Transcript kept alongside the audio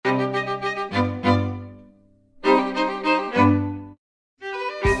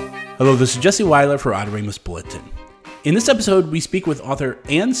Hello, this is Jesse Weiler for Adoremus Bulletin. In this episode, we speak with author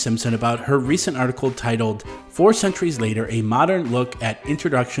Anne Simpson about her recent article titled 4 Centuries Later, A Modern Look at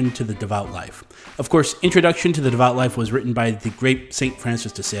Introduction to the Devout Life. Of course, Introduction to the Devout Life was written by the great St.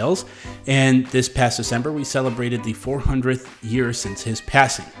 Francis de Sales, and this past December, we celebrated the 400th year since his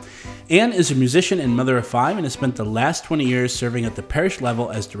passing. Anne is a musician and mother of 5 and has spent the last 20 years serving at the parish level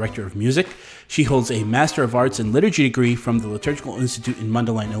as director of music. She holds a Master of Arts in Liturgy degree from the Liturgical Institute in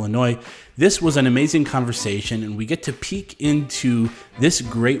Mundelein, Illinois. This was an amazing conversation, and we get to peek into this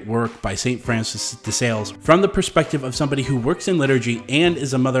great work by St. Francis de Sales from the perspective of somebody who works in liturgy and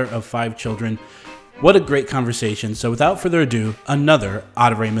is a mother of 5 children. What a great conversation. So without further ado, another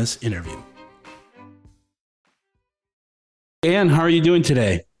Adoremus interview. Anne, how are you doing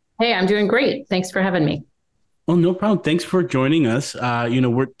today? Hey, I'm doing great. Thanks for having me. Well, no problem. Thanks for joining us.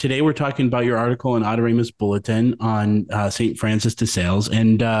 Today we're talking about your article in Adoremus Bulletin on St. Francis de Sales.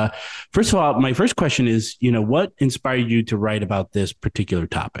 And first of all, my first question is, what inspired you to write about this particular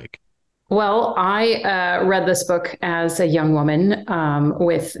topic? Well, I read this book as a young woman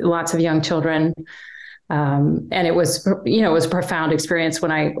with lots of young children. And it was, it was a profound experience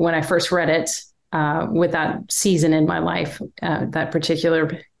when I first read it with that season in my life, that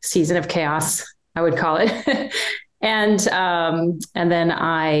particular season of chaos, I would call it. And then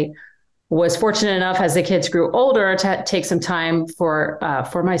I was fortunate enough as the kids grew older to take some time for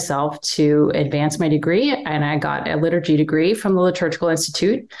myself to advance my degree. And I got a liturgy degree from the Liturgical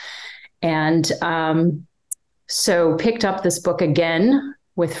Institute. And so picked up this book again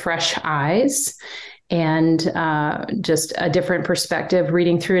with fresh eyes and just a different perspective,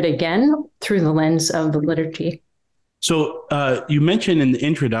 reading through it again through the lens of the liturgy. So you mentioned in the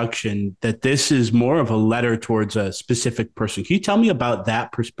introduction that this is more of a letter towards a specific person. Can you tell me about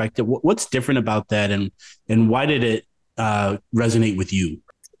that perspective? What's different about that, and why did it resonate with you?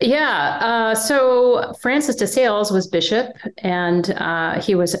 Yeah. So Francis de Sales was bishop, and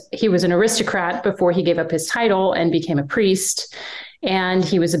he was an aristocrat before he gave up his title and became a priest. And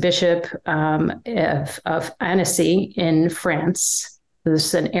he was a bishop of Annecy in France. This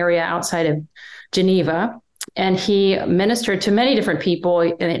is an area outside of Geneva. And he ministered to many different people,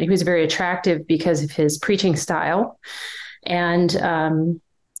 and he was very attractive because of his preaching style. And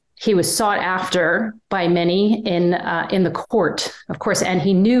he was sought after by many in the court, of course, and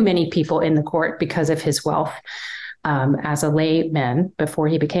he knew many people in the court because of his wealth as a layman before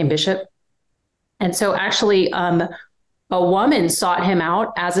he became bishop. And so actually, a woman sought him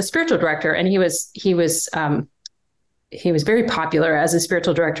out as a spiritual director, and he was very popular as a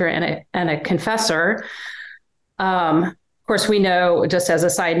spiritual director and a confessor. Of course, we know, just as a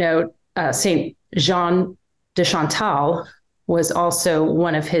side note, Saint Jean de Chantal was also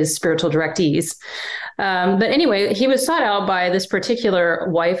one of his spiritual directees. But anyway, he was sought out by this particular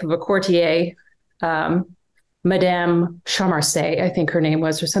wife of a courtier, Madame Chamarseille, I think her name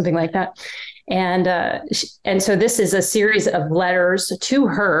was, or something like that. And so this is a series of letters to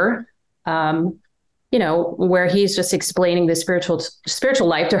her, where he's just explaining the spiritual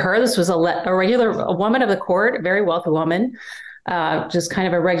life to her. This was a woman of the court, a very wealthy woman, just kind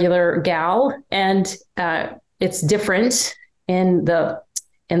of a regular gal. And it's different in the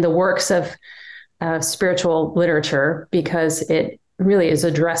works of spiritual literature because it really is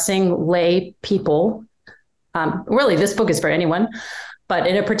addressing lay people. Really, this book is for anyone, but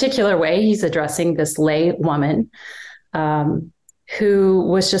in a particular way, he's addressing this lay woman who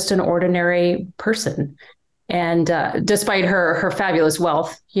was just an ordinary person. And despite her fabulous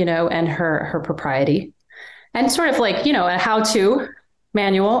wealth, and her propriety, and sort of like, a how-to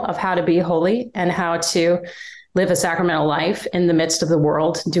manual of how to be holy and how to live a sacramental life in the midst of the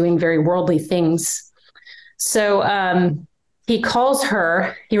world, doing very worldly things. So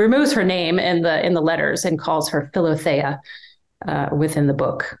he removes her name in the letters and calls her Philothea within the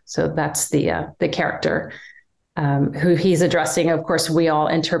book. So that's the character who he's addressing. Of course, we all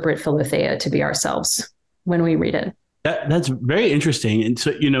interpret Philothea to be ourselves when we read it. That's very interesting. And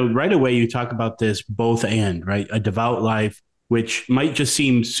so, right away you talk about this both and, right? A devout life, which might just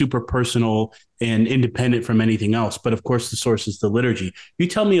seem super personal and independent from anything else. But of course, the source is the liturgy. You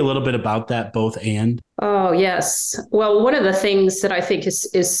tell me a little bit about that both and. Oh, yes. Well, one of the things that I think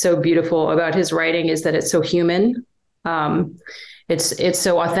is so beautiful about his writing is that it's so human. It's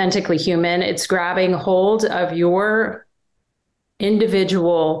so authentically human. It's grabbing hold of your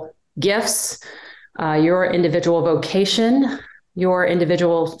individual gifts, your individual vocation, your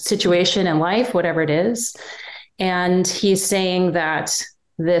individual situation in life, whatever it is. And he's saying that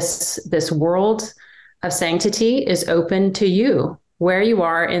this world of sanctity is open to you, where you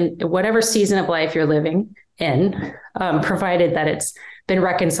are in whatever season of life you're living in, provided that it's been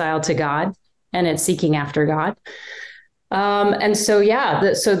reconciled to God, and it's seeking after God. And so,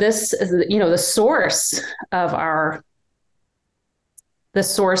 yeah, so this is, the source of our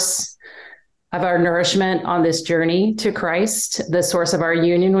nourishment on this journey to Christ, the source of our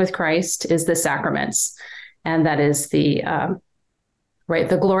union with Christ is the sacraments. And that is the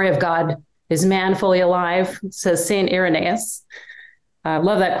glory of God is man fully alive, says St. Irenaeus. I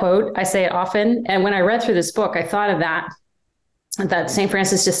love that quote. I say it often. And when I read through this book, I thought of that St.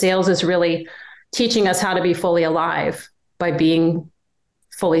 Francis de Sales is really teaching us how to be fully alive by being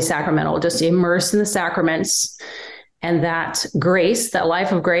fully sacramental, just immersed in the sacraments. And that grace, that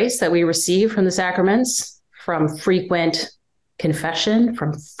life of grace that we receive from the sacraments, from frequent confession,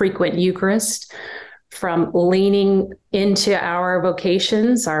 from frequent Eucharist, from leaning into our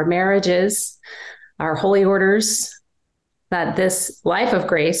vocations, our marriages, our holy orders, that this life of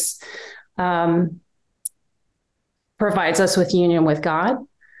grace provides us with union with God.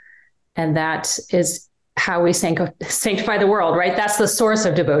 And that is how we sanctify the world, right? That's the source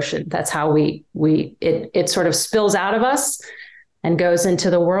of devotion. That's how it sort of spills out of us and goes into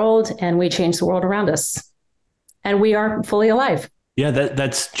the world, and we change the world around us. And we are fully alive. Yeah,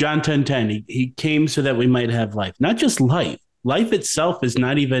 that's John 10:10. He came so that we might have life. Not just life. Life itself is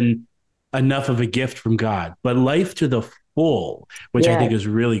not even enough of a gift from God, but life to the full, which I think is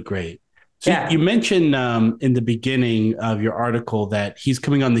really great. So you mentioned in the beginning of your article that he's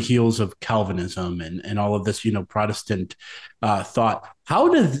coming on the heels of Calvinism and all of this, Protestant thought. How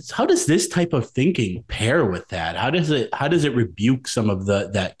does this type of thinking pair with that? How does it rebuke some of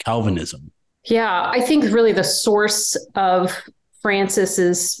that Calvinism? Yeah, I think really the source of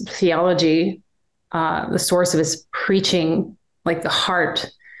Francis's theology, the source of his preaching, like the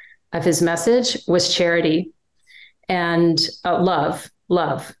heart of his message, was charity and love.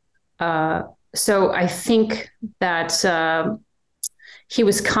 So I think that he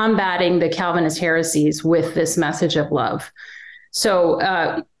was combating the Calvinist heresies with this message of love. So,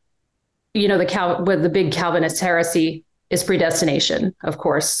 the big Calvinist heresy is predestination, of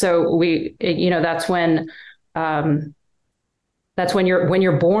course. So that's when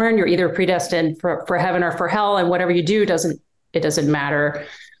you're born, you're either predestined for heaven or for hell, and whatever you do doesn't matter.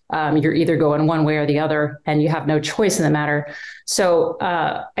 You're either going one way or the other, and you have no choice in the matter. So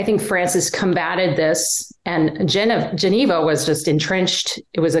I think Francis combated this, and Geneva was just entrenched.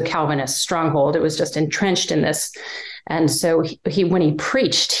 It was a Calvinist stronghold. It was just entrenched in this. And so when he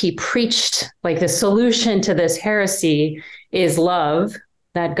preached like the solution to this heresy is love,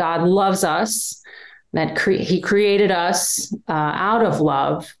 that God loves us, that he created us out of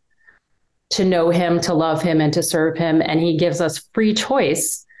love to know him, to love him, and to serve him. And he gives us free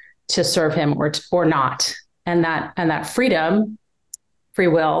choice to serve him or not. And that freedom, free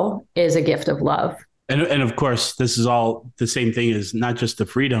will, is a gift of love. And of course, this is all the same thing as not just the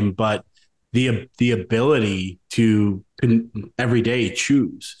freedom, but the ability to every day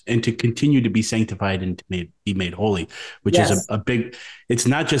choose and to continue to be sanctified and to be made holy, which is a big, it's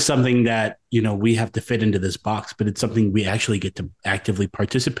not just something that, we have to fit into this box, but it's something we actually get to actively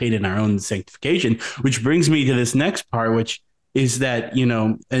participate in our own sanctification, which brings me to this next part, which is that,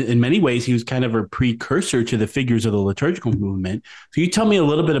 in many ways, he was kind of a precursor to the figures of the liturgical movement. So you tell me a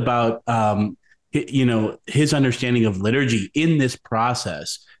little bit about, his understanding of liturgy in this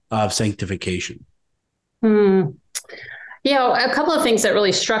process of sanctification. A couple of things that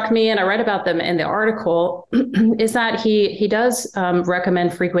really struck me, and I read about them in the article, is that he does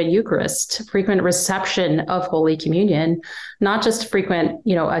recommend frequent Eucharist, frequent reception of Holy Communion, not just frequent,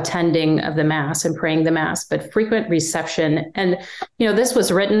 attending of the Mass and praying the Mass, but frequent reception. And, this was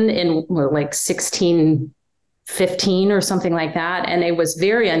written in like 1615 or something like that. And it was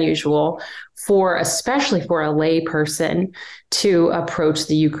very unusual especially for a lay person to approach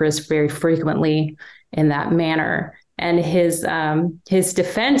the Eucharist very frequently in that manner. And his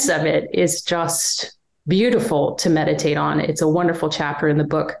defense of it is just beautiful to meditate on. It's a wonderful chapter in the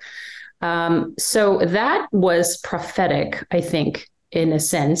book. So that was prophetic, I think, in a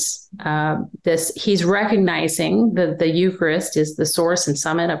sense. He's recognizing that the Eucharist is the source and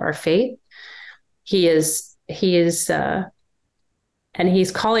summit of our faith. And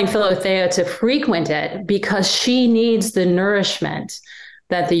he's calling Philothea to frequent it because she needs the nourishment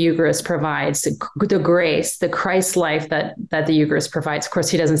that the Eucharist provides, the grace, the Christ life that the Eucharist provides. Of course,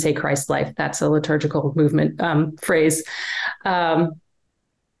 he doesn't say Christ life. That's a liturgical movement phrase.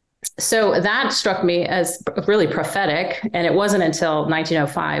 So that struck me as really prophetic. And it wasn't until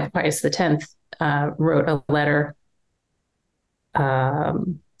 1905, Pius X wrote a letter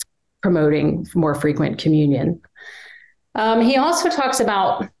promoting more frequent communion. He also talks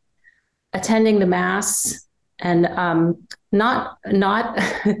about attending the Mass and not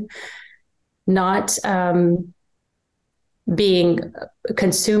not being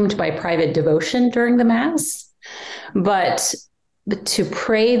consumed by private devotion during the Mass, but to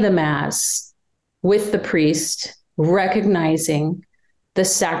pray the Mass with the priest, recognizing the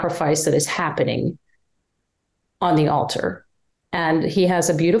sacrifice that is happening on the altar. And he has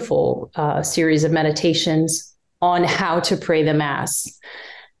a beautiful series of meditations on how to pray the Mass.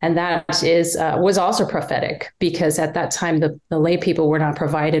 And that was also prophetic, because at that time, the lay people were not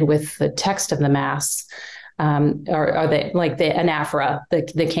provided with the text of the Mass, or the anaphora,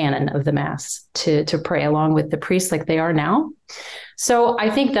 the canon of the Mass, to pray along with the priest like they are now. So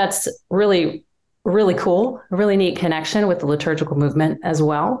I think that's really, really cool, a really neat connection with the liturgical movement as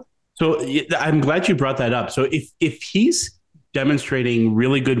well. So I'm glad you brought that up. So if he's demonstrating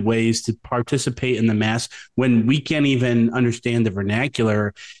really good ways to participate in the Mass when we can't even understand the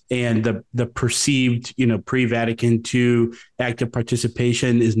vernacular and the perceived, pre-Vatican II active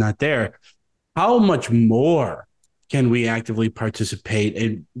participation is not there, how much more can we actively participate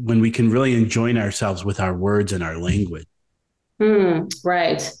and when we can really enjoin ourselves with our words and our language?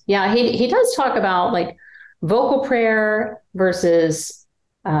 Right. Yeah, he does talk about like vocal prayer versus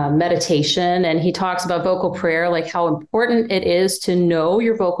meditation. And he talks about vocal prayer, like how important it is to know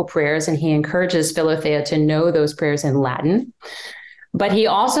your vocal prayers. And he encourages Philothea to know those prayers in Latin. But he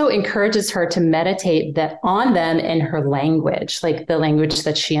also encourages her to meditate on them in her language, like the language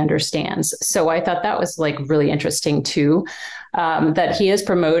that she understands. So I thought that was like really interesting too, that he is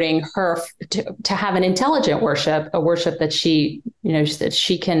promoting her to have an intelligent worship, a worship that she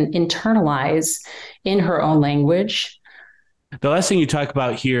can internalize in her own language. The last thing you talk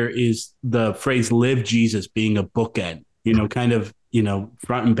about here is the phrase "live Jesus" being a bookend, kind of,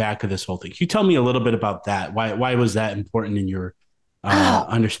 front and back of this whole thing. Can you tell me a little bit about that? Why was that important in your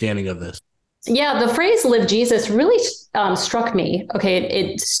understanding of this? Yeah, the phrase "live Jesus" really struck me. Okay,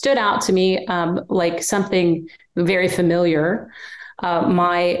 it stood out to me like something very familiar.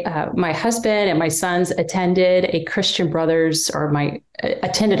 My husband and my sons attended a Christian Brothers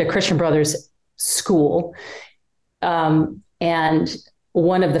school. And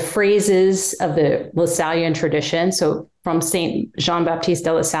one of the phrases of the Lassallean tradition, so from Saint Jean-Baptiste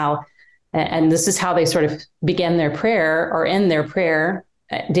de La Salle, and this is how they sort of begin their prayer or end their prayer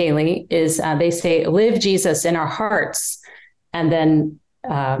daily, is they say, "Live Jesus in our hearts." And then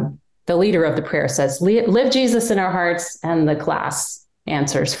the leader of the prayer says, "Live Jesus in our hearts," and the class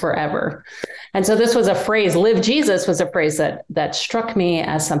answers, "Forever." And so this was a phrase, "Live Jesus" was a phrase that struck me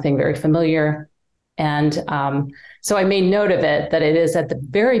as something very familiar. And so I made note of it, that it is at the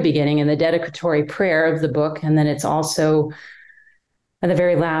very beginning in the dedicatory prayer of the book. And then it's also in the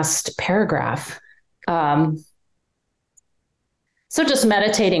very last paragraph. So just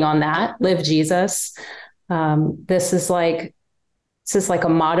meditating on that, "Live Jesus." This is like a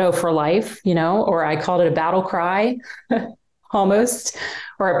motto for life, or I called it a battle cry almost,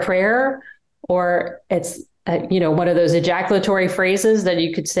 or a prayer, or it's, one of those ejaculatory phrases that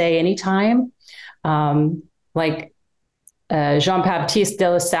you could say anytime. Like Jean-Baptiste de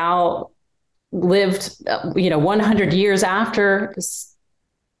La Salle lived, 100 years after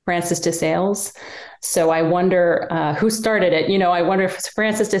Francis de Sales. So I wonder who started it. I wonder if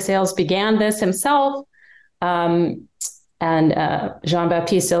Francis de Sales began this himself, and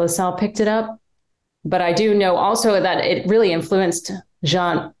Jean-Baptiste de La Salle picked it up. But I do know also that it really influenced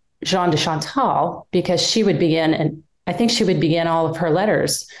Jean de Chantal, because she would begin, and I think she would begin all of her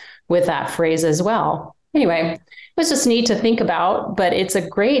letters with that phrase as well. Anyway, it was just neat to think about, but it's a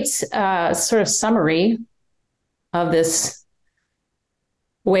great sort of summary of this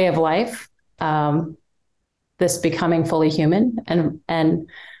way of life, this becoming fully human and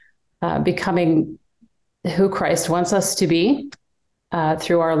becoming who Christ wants us to be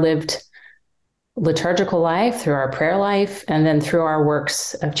through our lived liturgical life, through our prayer life, and then through our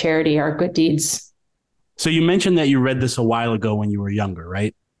works of charity, our good deeds. So you mentioned that you read this a while ago when you were younger,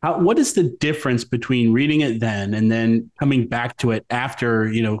 right? What is the difference between reading it then and then coming back to it after,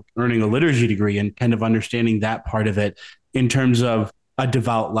 earning a liturgy degree and kind of understanding that part of it in terms of a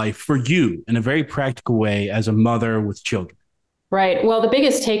devout life for you in a very practical way as a mother with children? Right. Well, the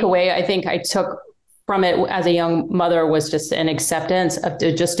biggest takeaway I think I took from it as a young mother was just an acceptance of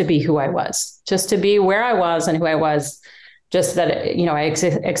just to be who I was, just to be where I was and who I was. Just that, I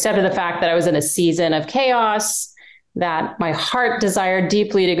accepted the fact that I was in a season of chaos, that my heart desired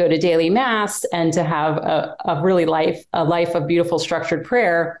deeply to go to daily Mass and to have a life of beautiful structured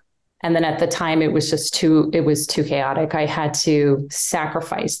prayer. And then at the time, it was too chaotic. I had to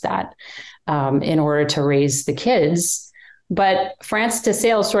sacrifice that in order to raise the kids. But Francis de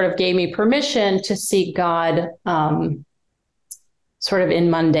Sales sort of gave me permission to seek God sort of in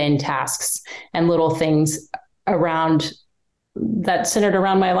mundane tasks and little things around that centered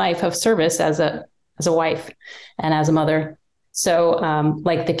around my life of service as a wife and as a mother. So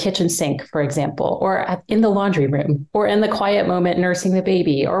like the kitchen sink, for example, or in the laundry room, or in the quiet moment nursing the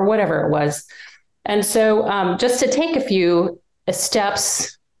baby, or whatever it was. And so just to take a few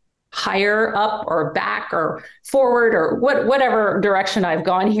steps higher up or back or forward or whatever direction I've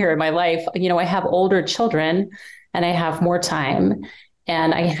gone here in my life, I have older children and I have more time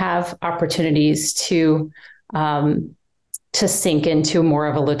and I have opportunities to sink into more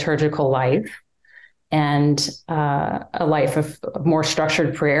of a liturgical life and a life of more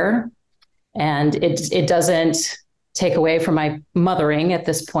structured prayer. And it doesn't take away from my mothering at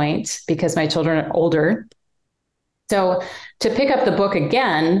this point because my children are older. So to pick up the book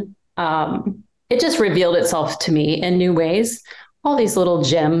again, it just revealed itself to me in new ways, all these little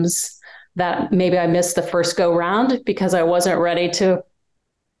gems that maybe I missed the first go round because I wasn't ready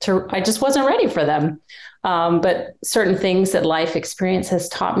I just wasn't ready for them. But certain things that life experience has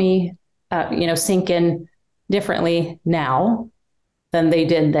taught me, sink in differently now than they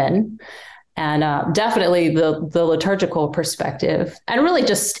did then. And definitely the liturgical perspective, and really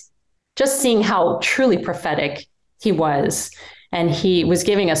just seeing how truly prophetic he was. And he was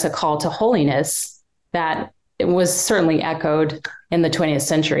giving us a call to holiness that it was certainly echoed in the 20th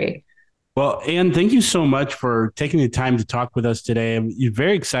century. Well, Anne, thank you so much for taking the time to talk with us today. You're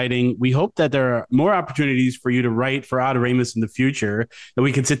very exciting. We hope that there are more opportunities for you to write for Adoremus in the future, that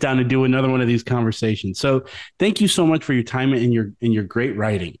we can sit down and do another one of these conversations. So thank you so much for your time and your great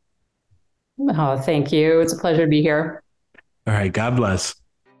writing. Oh, thank you. It's a pleasure to be here. All right. God bless.